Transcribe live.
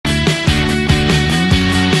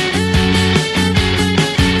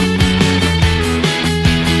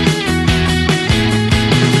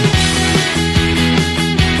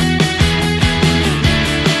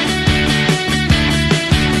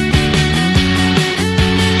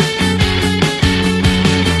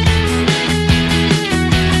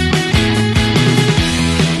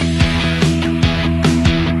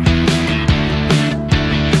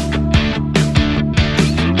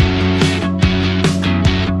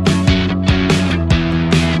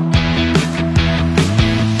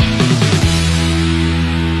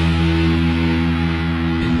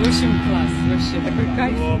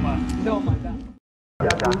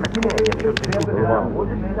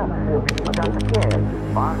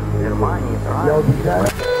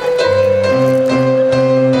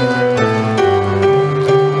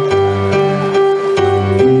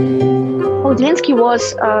Zelensky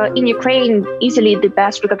was, in Ukraine, easily the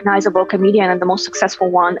best recognizable comedian and the most successful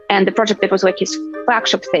one. And the project that was like his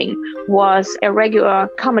flagship thing was a regular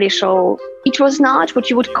comedy show. It was not what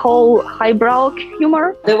you would call highbrow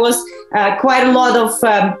humor. There was quite a lot of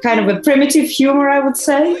kind of a primitive humor, I would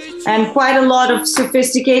say, and quite a lot of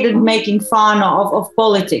sophisticated making fun of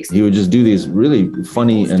politics. He would just do these really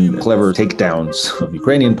funny and clever takedowns of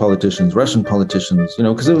Ukrainian politicians, Russian politicians, you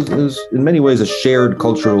know, because it was in many ways a shared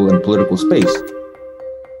cultural and political space.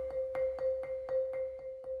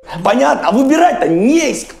 Понятно? А выбирать-то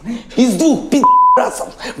не из кого. Из двух пи***расов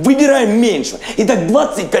выбираем меньше. И так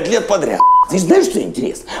 25 лет подряд. И знаешь, что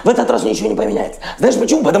интересно? В этот раз ничего не поменяется. Знаешь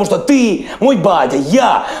почему? Потому что ты, мой батя,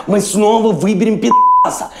 я, мы снова выберем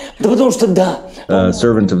пи***раса. Да потому что да.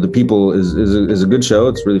 Servant of the People is a good show.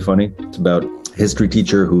 It's really funny. It's about a history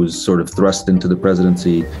teacher who's sort of thrust into the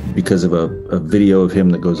presidency because of a video of him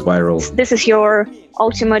that goes viral. This is your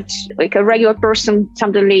ultimate, like a regular person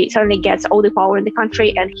suddenly gets all the power in the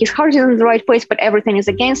country, and his heart is in the right place, but everything is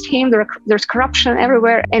against him. There's corruption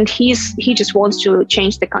everywhere, and he just wants to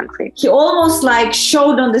change the country. He almost like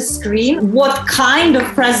showed on the screen what kind of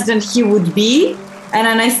president he would be, and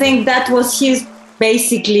I think that was his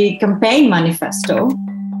basically campaign manifesto.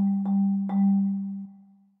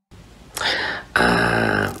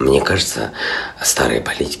 Мне кажется, старые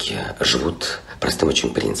политики живут простым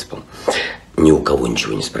очень принципом. Ни у кого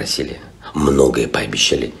ничего не спросили, многое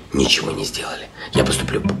пообещали, ничего не сделали. Я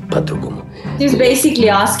поступлю по-другому. He's basically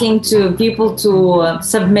asking to people to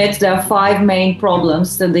submit their 5 main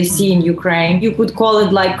problems that they see in Ukraine. You could call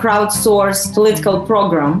it like crowdsourced political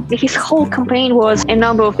program. His whole campaign was a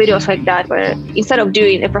number of videos like that, where instead of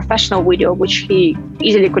doing a professional video, which he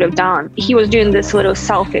easily could have done, he was doing this little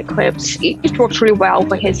selfie clips. It worked really well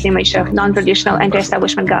for his image of non-traditional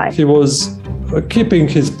anti-establishment guy. He was keeping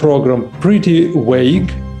his program pretty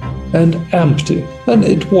vague and empty, and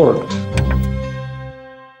it worked.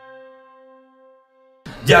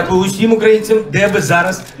 Дякую усім українцям, де би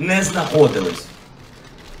зараз не знаходились.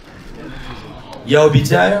 Я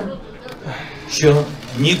обіцяю, що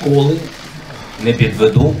ніколи не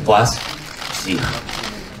підведу вас всіх.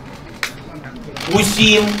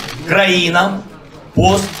 Усім країнам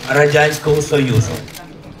пострадянського Союзу.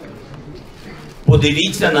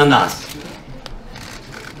 Подивіться на нас.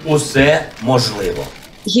 Усе можливо.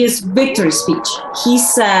 His victory speech, he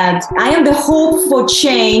said, I am the hope for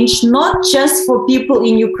change, not just for people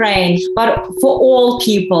in Ukraine, but for all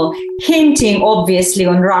people, hinting obviously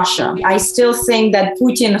on Russia. I still think that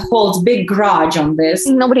Putin holds big grudge on this.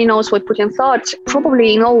 Nobody knows what Putin thought.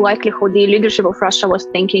 Probably in all likelihood, the leadership of Russia was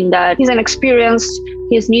thinking that he's inexperienced,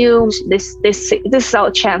 he's new, this is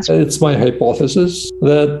our chance. It's my hypothesis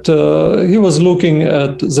that he was looking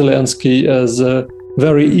at Zelensky as a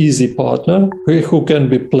very easy partner who can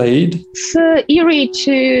be played. It's eerie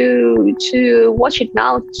to watch it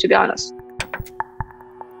now, to be honest.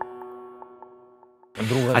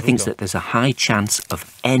 I think that there's a high chance of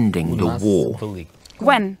ending the war.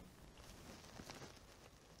 When?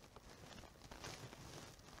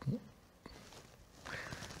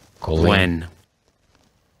 When?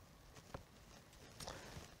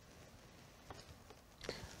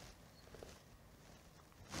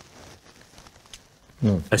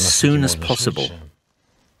 As soon as possible.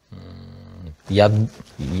 I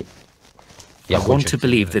want to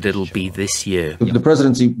believe that it'll be this year. The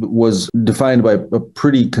presidency was defined by a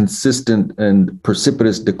pretty consistent and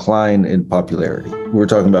precipitous decline in popularity. We're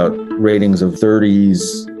talking about ratings of 30s,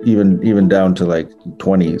 even down to like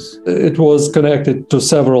 20s. It was connected to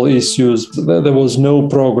several issues. There was no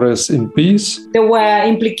progress in peace. There were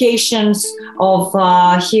implications of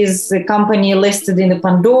his company listed in the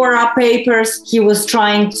Pandora Papers. He was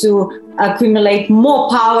trying to accumulate more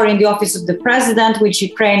power in the office of the president, which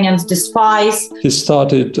Ukrainians despise. He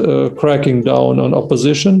started cracking down on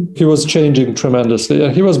opposition. He was changing tremendously,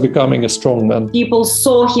 and he was becoming a strong man. People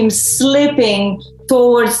saw him slipping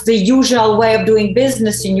towards the usual way of doing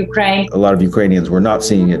business in Ukraine. A lot of Ukrainians were not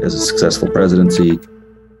seeing it as a successful presidency.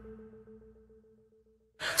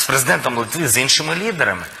 З президентом Литви, з іншими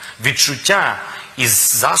лідерами. Відчуття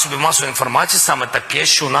із засобів масової інформації саме таке,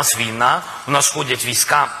 що у нас війна, у нас ходять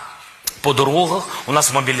війська по дорогах, у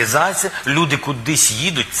нас мобілізація, люди кудись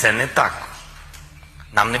їдуть, це не так.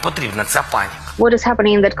 Нам не потрібна ця паніка. What is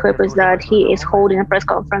happening in that clip is that he is holding a press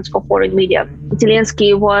conference for foreign media. Zelensky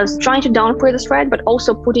was trying to downplay the threat, but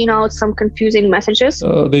also putting out some confusing messages.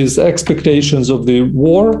 These expectations of the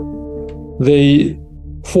war, they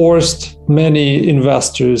forced many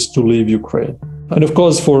investors to leave Ukraine. And of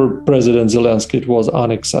course, for President Zelensky, it was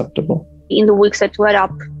unacceptable. In the weeks that led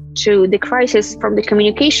up to the crisis, from the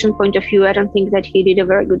communication point of view, I don't think that he did a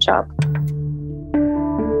very good job.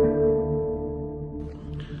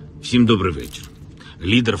 Всім добрий вечір.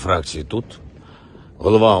 Лідер фракції тут,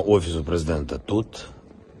 голова Офісу президента тут,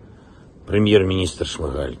 прем'єр-міністр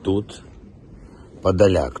Шмигаль тут,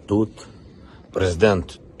 Подоляк тут,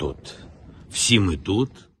 президент тут. Всі ми тут.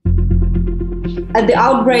 At the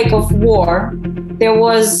outbreak of war, there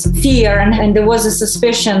was fear and there was a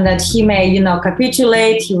suspicion that he may,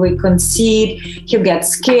 capitulate, he will concede, he'll get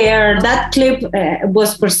scared. That clip was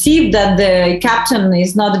perceived that the captain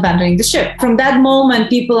is not abandoning the ship. From that moment,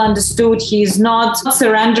 people understood he is not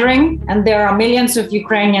surrendering, and there are millions of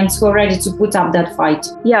Ukrainians who are ready to put up that fight.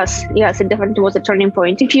 Yes, it definitely was a turning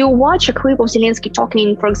point. If you watch a clip of Zelensky talking,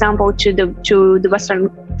 for example, to the Western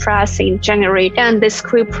press in January, and this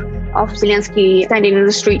clip of Zelensky standing in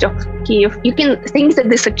the street of Kyiv, you can think that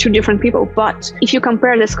these are two different people. But if you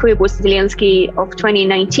compare this clip with Zelensky of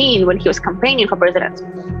 2019, when he was campaigning for president,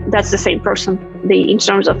 that's the same person. In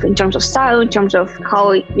terms of style, in terms of how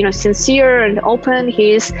sincere and open he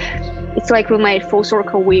is, it's like we made full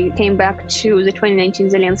circle. We came back to the 2019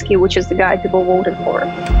 Zelensky, which is the guy people voted for.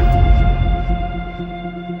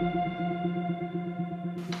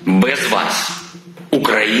 Без вас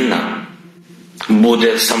Україна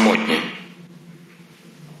буде самотня.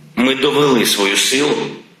 Ми довели свою силу.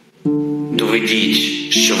 Доведіть,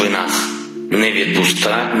 що ви нас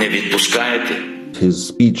не відпускаєте. His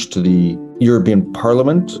speech to the European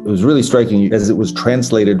Parliament was really striking as it was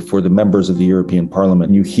translated for the members of the European Parliament.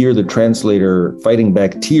 You hear the translator fighting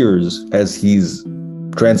back tears as he's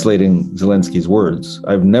translating Zelensky's words.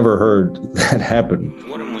 I've never heard that happen.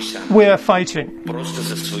 We are fighting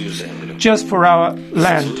just for our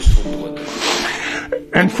land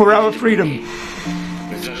and for our freedom,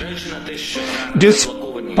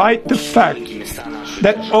 despite the fact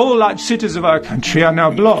that all large cities of our country are now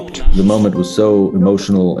blocked. The moment was so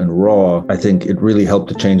emotional and raw. I think it really helped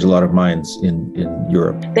to change a lot of minds in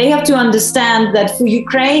Europe. They have to understand that for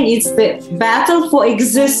Ukraine, it's the battle for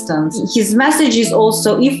existence. His message is also,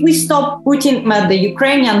 if we stop Putin at the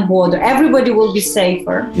Ukrainian border, everybody will be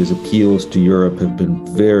safer. His appeals to Europe have been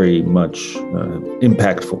very much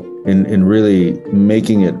impactful in really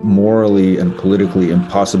making it morally and politically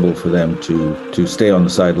impossible for them to stay on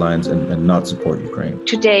the sidelines and not support Ukraine.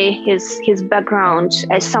 Today, his background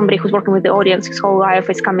as somebody who's working with the audience his whole life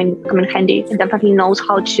is coming handy. He definitely knows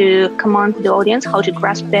how to command the audience, how to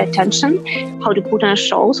grasp their attention, how to put on a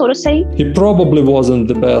show, so to say. He probably wasn't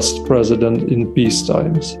the best president in peace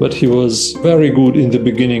times, but he was very good in the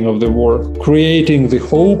beginning of the war, creating the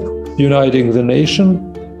hope, uniting the nation,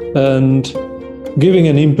 and giving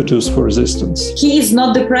an impetus for resistance. He is not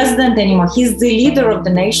the president anymore. He's the leader of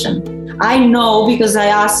the nation. I know because I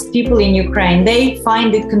asked people in Ukraine. They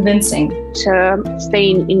find it convincing.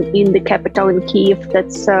 Staying in the capital in Kyiv,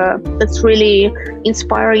 that's really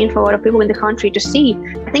inspiring for a lot of people in the country to see.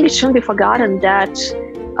 I think it shouldn't be forgotten that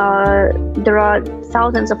there are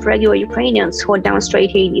thousands of regular Ukrainians who are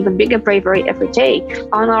demonstrating even bigger bravery every day.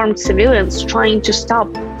 Unarmed civilians trying to stop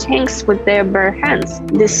tanks with their bare hands.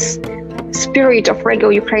 This spirit of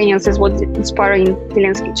regular Ukrainians is what's inspiring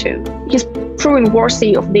Zelensky too. He's proving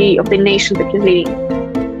worthy of the nation that he's leading.